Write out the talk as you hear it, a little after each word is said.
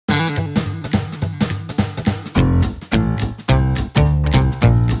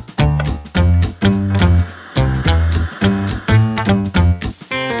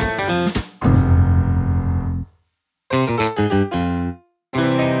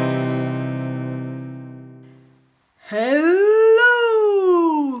Hello!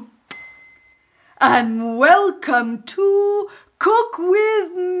 And welcome to Cook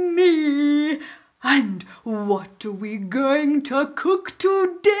With Me. And what are we going to cook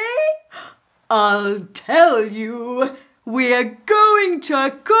today? I'll tell you. We're going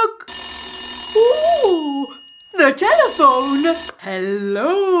to cook... Ooh! The telephone!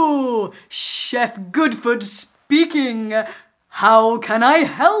 Hello! Chef Goodfood speaking. How can I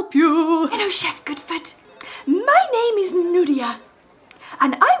help you? Hello, Chef Goodfood. My name is Nuria,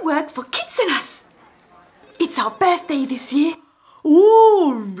 and I work for Kids&Us. It's our birthday this year.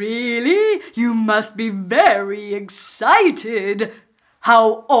 Oh, really? You must be very excited.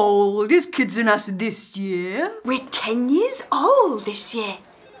 How old is Kids&Us this year? We're 10 years old this year.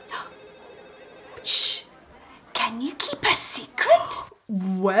 Shh! Can you keep a secret?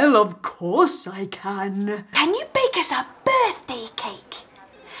 Well, of course I can. Can you bake us a birthday cake?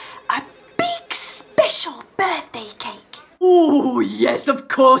 A big special birthday cake. Oh, yes, of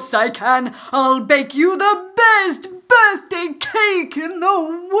course I can. I'll bake you the best birthday cake in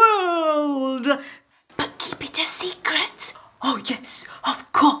the world. But keep it a secret. Oh, yes,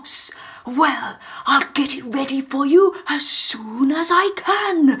 of course. Well, I'll get it ready for you as soon as I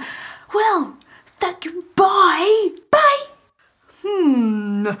can. Well, thank you. Bye. Bye.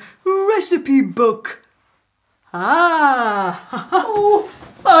 Recipe book. Oh,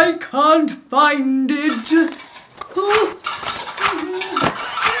 I can't find it.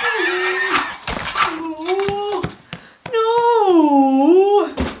 No.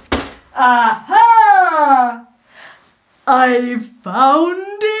 Aha! I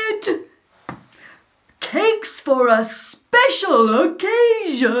found it. Cakes for a special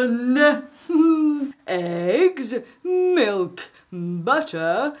occasion. Eggs, milk,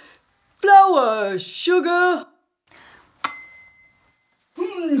 butter, flour, sugar.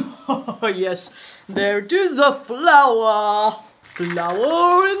 Oh, yes, there it is, the flour.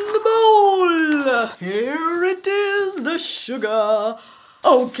 Flour in the bowl. Here it is, the sugar.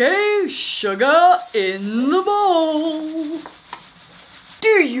 Okay, sugar in the bowl. Do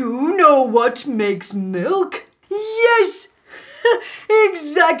you know what makes milk? Yes,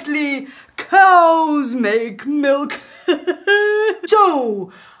 exactly. Cows make milk.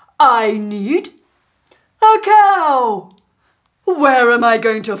 So, I need a cow. Where am I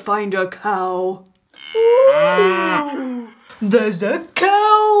going to find a cow? Ooh, there's a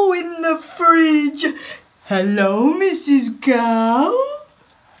cow in the fridge. Hello, Mrs. Cow.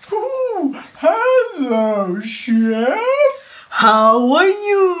 Oh, hello, Chef. How are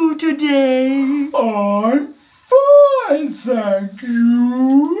you today? I'm fine, thank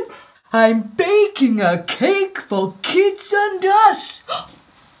you. I'm baking a cake for Kids&Us.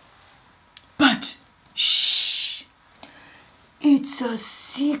 But, shh, it's a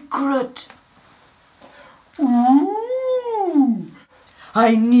secret. Ooh.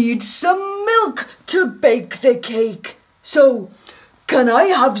 I need some milk to bake the cake. So, can I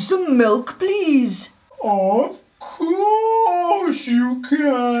have some milk, please? Of course you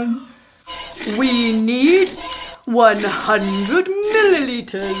can. We need 100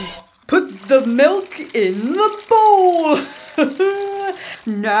 milliliters. Put the milk in the bowl.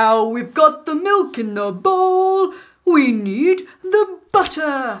 Now we've got the milk in the bowl. We need the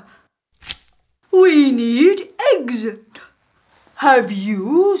butter. We need eggs. Have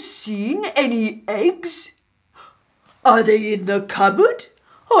you seen any eggs? Are they in the cupboard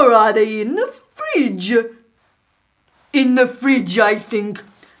or are they in the fridge? In the fridge, I think.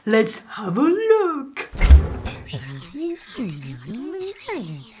 Let's have a look.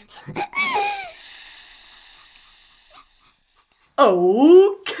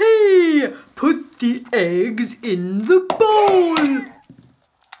 Okay, put the eggs in the bowl.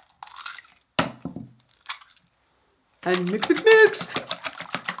 And mix, mix, mix.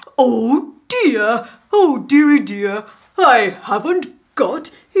 Oh dear, oh dearie dear, I haven't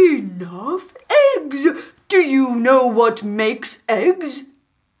got enough eggs. Do you know what makes eggs?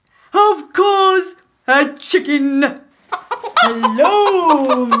 Of course, a chicken.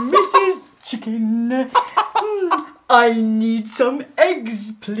 Hello, Mrs. Chicken. I need some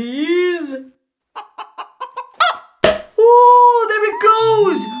eggs, please. Oh, there it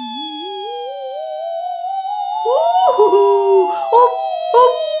goes. Oh,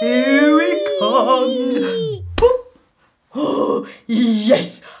 here it comes. Oh,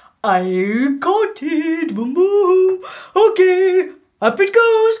 yes, I got it. Okay, up it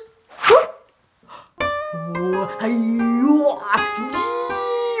goes.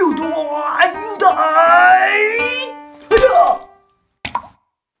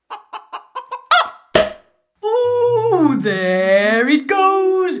 Ooh, there it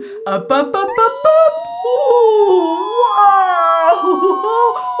goes. Up, up, up, up, up. Ooh.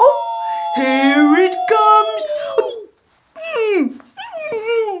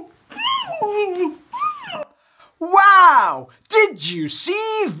 you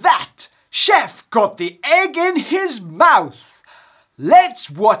see that? Chef got the egg in his mouth.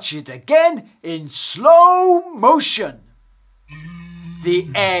 Let's watch it again in slow motion. The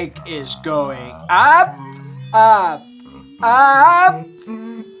egg is going up, up, up,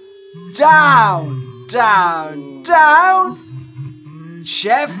 down, down, down.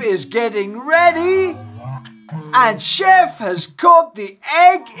 Chef is getting ready, and Chef has got the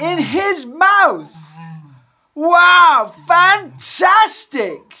egg in his mouth. Wow,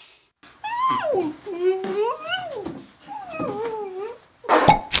 fantastic!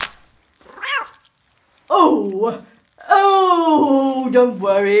 Oh, don't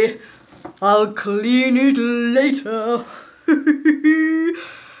worry. I'll clean it later.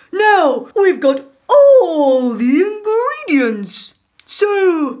 Now we've got all the ingredients.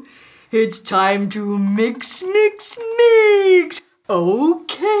 So it's time to mix, mix, mix.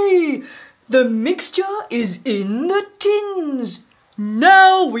 Okay, the mixture is in the tins.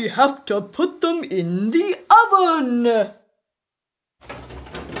 Now we have to put them in the oven.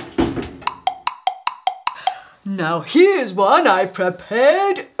 Now here's one I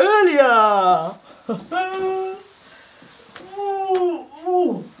prepared earlier.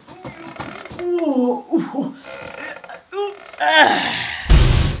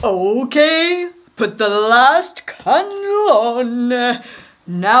 Okay, put the last candle on.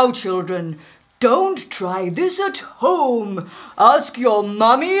 Now children, don't try this at home. Ask your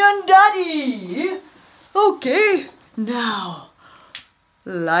mummy and daddy. Okay, now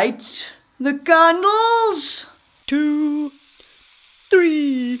light the candles. 2,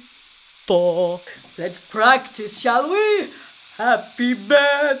 3, 4. Let's practice, shall we? Happy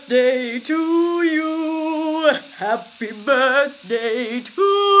birthday to you. Happy birthday to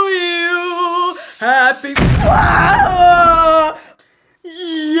you. Happy... Ah!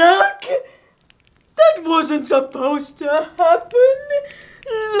 Yuck! That wasn't supposed to happen.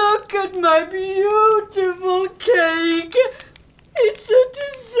 Look at my beautiful cake. It's a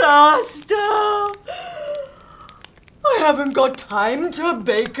disaster. I haven't got time to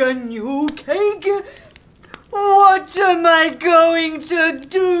bake a new cake. What am I going to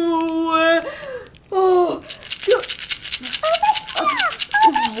do? Oh,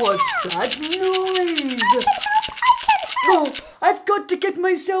 what's that noise? Oh, I've got to get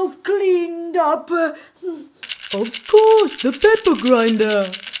myself cleaned up. Of course, the pepper grinder.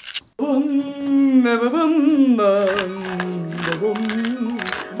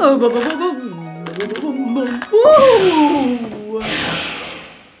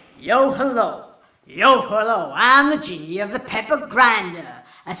 Yo, hello. Yo, hello. I'm the genie of the pepper grinder.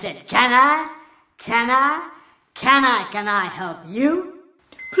 I said, can I help you?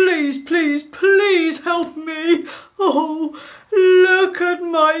 Please, please, please help me. Oh, look at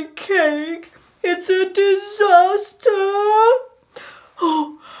my cake. It's a disaster.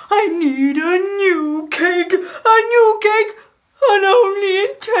 Oh, I need a new cake, and only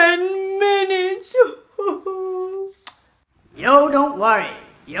in 10 minutes. Yo, don't worry.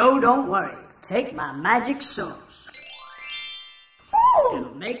 Take my magic sauce.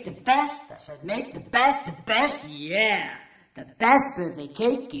 It'll make the best, I said make the best, yeah. The best birthday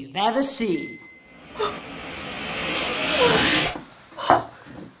cake you've ever seen.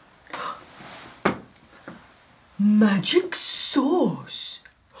 Magic sauce.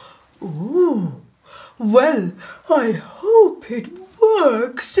 Ooh, well, I hope it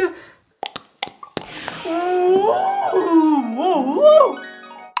works. Ooh.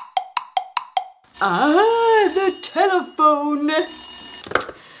 Ah, the telephone.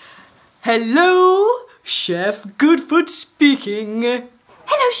 Hello, Chef Goodfood speaking.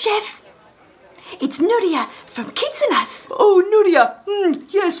 Hello, Chef. It's Nuria from Kids&Us. Oh, Nuria.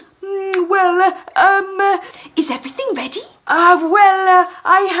 Yes. Is everything ready? I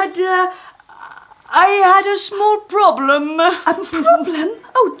had a small problem. A problem?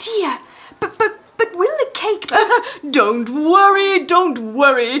 Oh dear. But will the cake be... Don't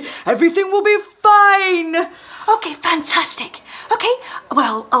worry. Everything will be fine. Okay, fantastic. Okay,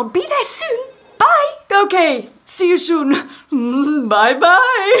 well, I'll be there soon. Bye. Okay, see you soon.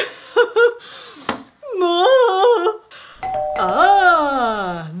 Bye-bye.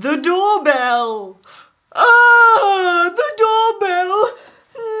 The doorbell. The doorbell.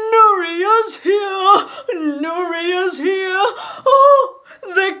 Nuria's here. Oh,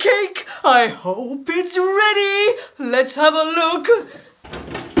 the cake. I hope it's ready. Let's have a look.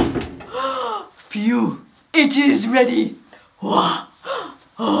 Phew, it is ready.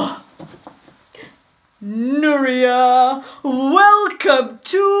 Nuria, welcome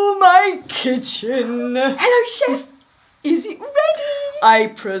to my kitchen. Hello, Chef. Is it ready? I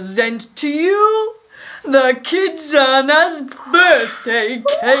present to you the Kids&Us birthday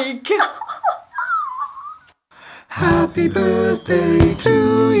cake. Happy birthday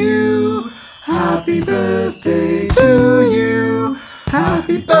to you. Happy birthday to you.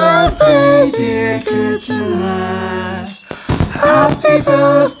 Happy birthday, dear Kids&Us. Happy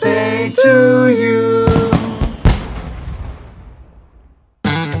birthday to